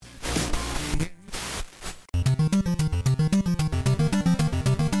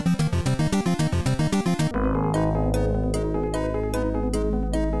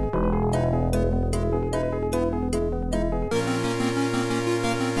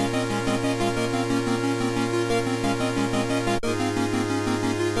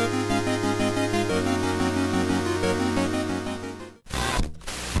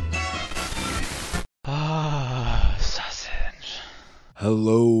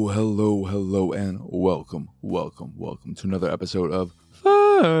Hello, and welcome to another episode of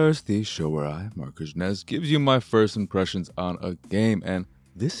First, the show where I, Marcus Nez, gives you my first impressions on a game, and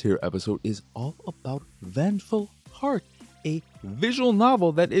this here episode is all about Vengeful Heart, a visual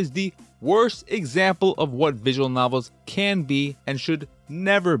novel that is the worst example of what visual novels can be and should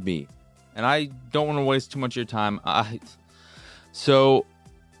never be. And I don't want to waste too much of your time.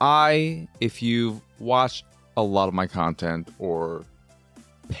 If you've watched a lot of my content or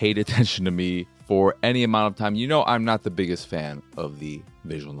paid attention to me for any amount of time, you know I'm not the biggest fan of the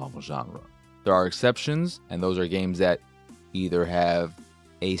visual novel genre. There are exceptions, and those are games that either have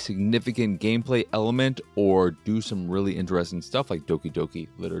a significant gameplay element or do some really interesting stuff like Doki Doki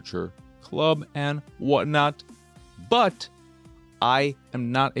Literature Club and whatnot. But I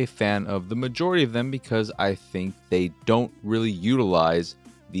am not a fan of the majority of them because I think they don't really utilize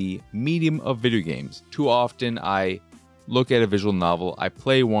the medium of video games. Too often I look at a visual novel, I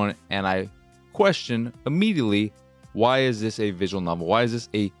play one, and I question immediately, why is this a visual novel? Why is this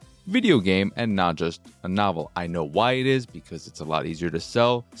a video game and not just a novel? I know why it is, because it's a lot easier to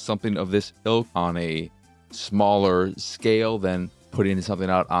sell something of this ilk on a smaller scale than putting something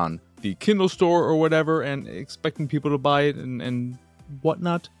out on the Kindle store or whatever and expecting people to buy it and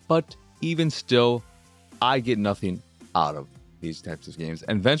whatnot. But even still, I get nothing out of these types of games.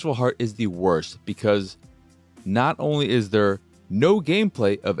 And Vengeful Heart is the worst because not only is there no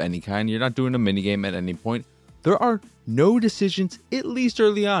gameplay of any kind, you're not doing a minigame at any point, there are no decisions, at least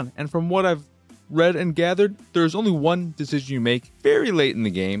early on. And from what I've read and gathered, there's only one decision you make very late in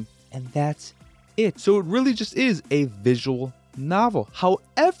the game, and that's it. So it really just is a visual novel.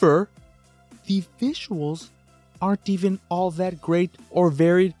 However, the visuals aren't even all that great or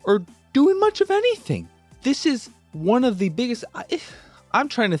varied or doing much of anything. This is one of the biggest... I'm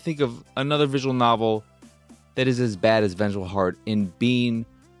trying to think of another visual novel that is as bad as Vengeful Heart in being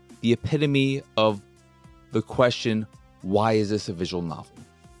the epitome of the question, why is this a visual novel?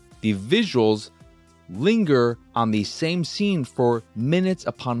 The visuals linger on the same scene for minutes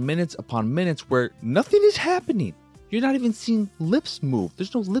upon minutes upon minutes where nothing is happening. You're not even seeing lips move.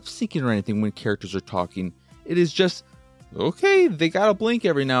 There's no lip syncing or anything when characters are talking. It is just, okay, they gotta blink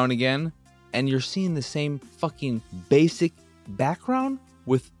every now and again. And you're seeing the same fucking basic background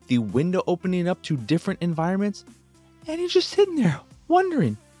with the window opening up to different environments. And you're just sitting there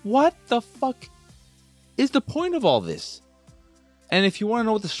wondering, what the fuck is the point of all this? And if you want to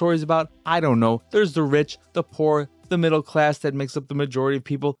know what the story is about, I don't know. There's the rich, the poor, the middle class that makes up the majority of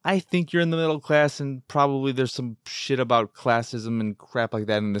people. I think you're in the middle class, and probably there's some shit about classism and crap like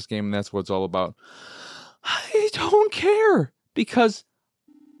that in this game, and that's what it's all about. I don't care, because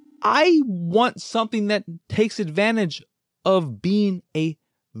I want something that takes advantage of being a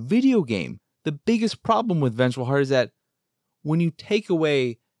video game. The biggest problem with Vengeful Heart is that when you take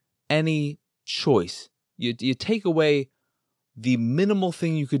away any choice, you take away the minimal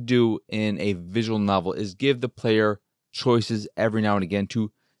thing you could do in a visual novel is give the player choices every now and again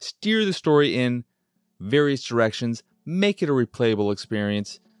to steer the story in various directions, make it a replayable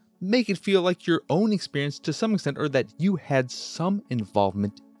experience, make it feel like your own experience to some extent, or that you had some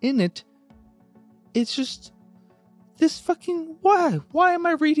involvement in it. It's just this fucking... Why am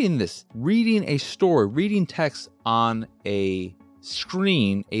I reading this? Reading a story, reading text on a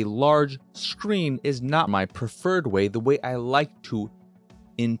screen, a large screen, is not my preferred way, the way I like to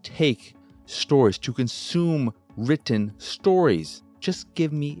intake stories, to consume written stories. Just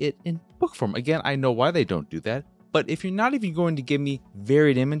give me it in book form. Again, I know why they don't do that. But if you're not even going to give me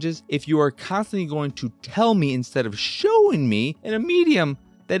varied images, if you are constantly going to tell me instead of showing me in a medium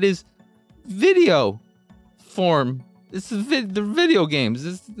that is video form, it's the video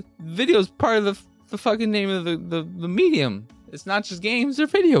games. Video is part of the fucking name of the medium. It's not just games, they're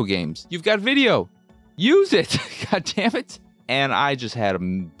video games. You've got video. Use it. God damn it. And I just had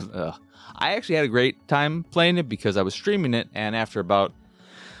I actually had a great time playing it because I was streaming it, and after about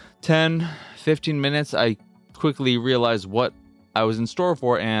 10, 15 minutes, I quickly realized what I was in store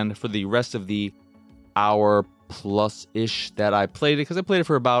for, and for the rest of the hour plus-ish that I played it, because I played it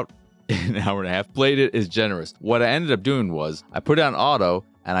for about an hour and a half, played it is generous. What I ended up doing was I put it on auto,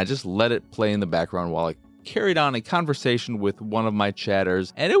 and I just let it play in the background while I carried on a conversation with one of my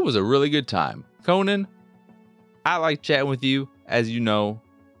chatters, and it was a really good time. Conan, I like chatting with you, as you know,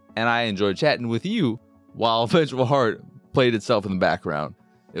 and I enjoyed chatting with you while Vengeful Heart played itself in the background.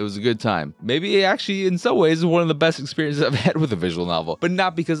 It was a good time. Maybe actually, in some ways, one of the best experiences I've had with a visual novel. But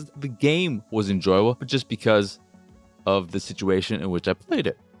not because the game was enjoyable, but just because of the situation in which I played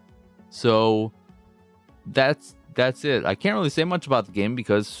it. So that's it. I can't really say much about the game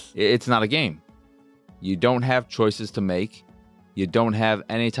because it's not a game. You don't have choices to make. You don't have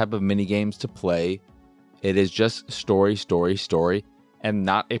any type of mini games to play. It is just story, and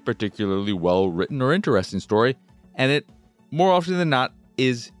not a particularly well-written or interesting story. And it, more often than not,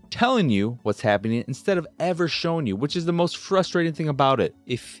 is telling you what's happening instead of ever showing you, which is the most frustrating thing about it.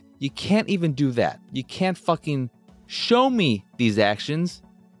 If you can't even do that, you can't fucking show me these actions.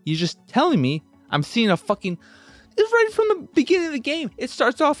 You're just telling me I'm seeing a fucking... It's right from the beginning of the game. It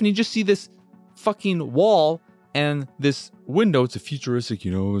starts off and you just see this fucking wall and this window. It's a futuristic,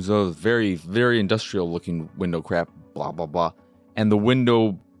 it's a very, very industrial looking window crap, blah, blah, blah. And the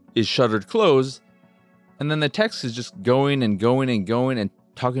window is shuttered closed. And then the text is just going and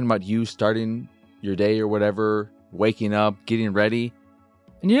talking about you starting your day or whatever, waking up, getting ready.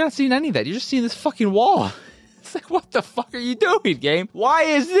 And you're not seeing any of that. You're just seeing this fucking wall. It's like, what the fuck are you doing, game? Why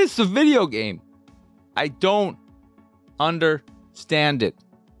is this a video game? I don't understand it.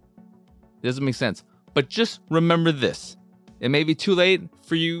 It doesn't make sense. But just remember this. It may be too late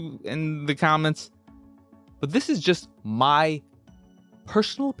for you in the comments, but this is just my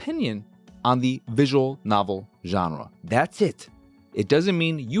personal opinion on the visual novel genre. That's it. It doesn't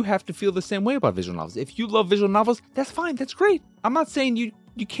mean you have to feel the same way about visual novels. If you love visual novels, that's fine. That's great. I'm not saying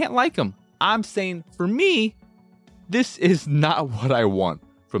you can't like them. I'm saying for me, this is not what I want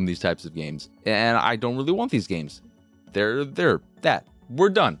from these types of games. And I don't really want these games. They're that. We're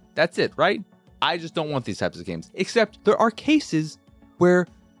done. That's it, right? I just don't want these types of games. Except there are cases where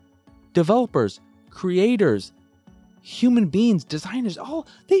developers, creators, human beings, designers,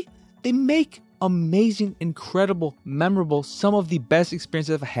 they make amazing, incredible, memorable, some of the best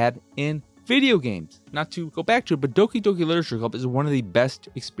experiences I've had in video games. Not to go back to it, but Doki Doki Literature Club is one of the best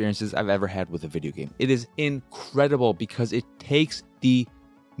experiences I've ever had with a video game. It is incredible because it takes the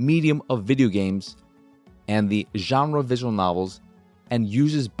medium of video games and the genre of visual novels and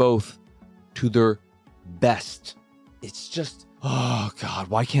uses both to their best. It's just, oh God,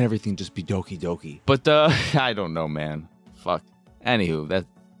 why can't everything just be Doki Doki? But I don't know, man. Fuck. Anywho,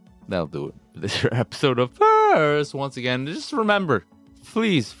 that'll do it for this episode of First. Once again, just remember,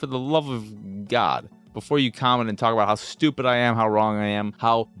 please, for the love of God, before you comment and talk about how stupid I am, how wrong I am,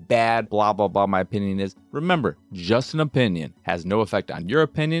 how bad, blah, blah, blah, my opinion is, remember, just an opinion has no effect on your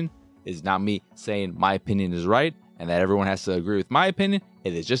opinion. It is not me saying my opinion is right and that everyone has to agree with my opinion.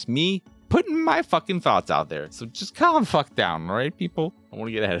 It is just me putting my fucking thoughts out there. So just calm the fuck down, all right, people? I want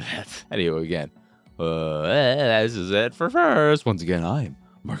to get ahead of that. Anyway, again, this is it for First. Once again, I'm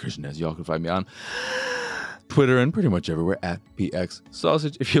Marcus Nez. Y'all can find me on Twitter and pretty much everywhere at PX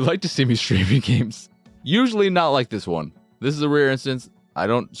Sausage. If you'd like to see me streaming games, usually not like this one. This is a rare instance. I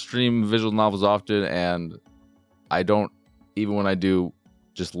don't stream visual novels often, and I don't, even when I do,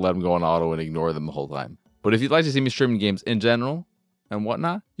 just let them go on auto and ignore them the whole time. But if you'd like to see me streaming games in general and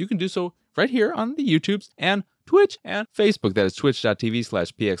whatnot, you can do so right here on the YouTubes and Twitch and Facebook. That is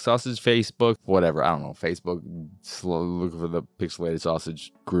twitch.tv/PXSausage. Facebook, whatever. I don't know. Facebook, look for the Pixelated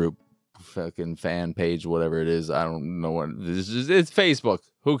Sausage group, fucking fan page, whatever it is. I don't know what this is. It's Facebook.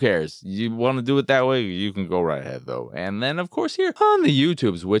 Who cares? You want to do it that way? You can go right ahead, though. And then, of course, here on the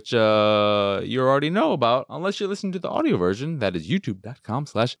YouTubes, which you already know about, unless you're listening to the audio version. That is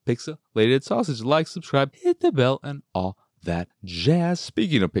youtube.com/Pixelated Sausage. Like, subscribe, hit the bell, and all that jazz.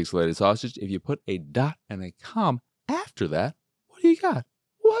 Speaking of Pixelated Sausage, if you put a dot and a com after that, what do you got?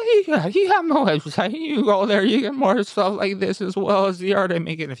 What do you got? You got my website. You go there, you get more stuff like this as well as the art I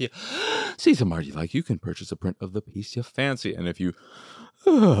make. And if you see some art you like, you can purchase a print of the piece you fancy. And if you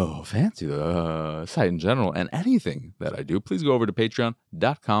fancy the site in general and anything that I do, please go over to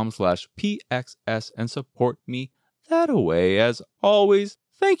patreon.com/PXS and support me that way. As always,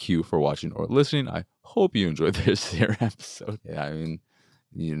 thank you for watching or listening. I hope you enjoyed this here episode. Yeah, I mean,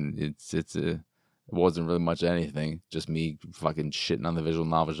 it wasn't really much of anything. Just me fucking shitting on the visual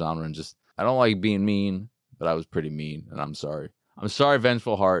novel genre and just, I don't like being mean, but I was pretty mean, and I'm sorry. I'm sorry,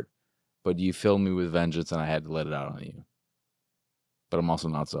 Vengeful Heart, but you filled me with vengeance and I had to let it out on you. But I'm also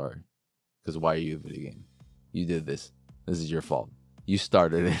not sorry, because why are you a video game? You did this. This is your fault. You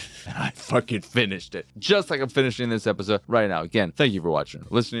started it, and I fucking finished it. Just like I'm finishing this episode right now. Again, thank you for watching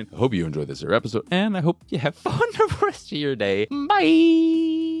and listening. I hope you enjoyed this episode, and I hope you have fun the rest of your day. Bye!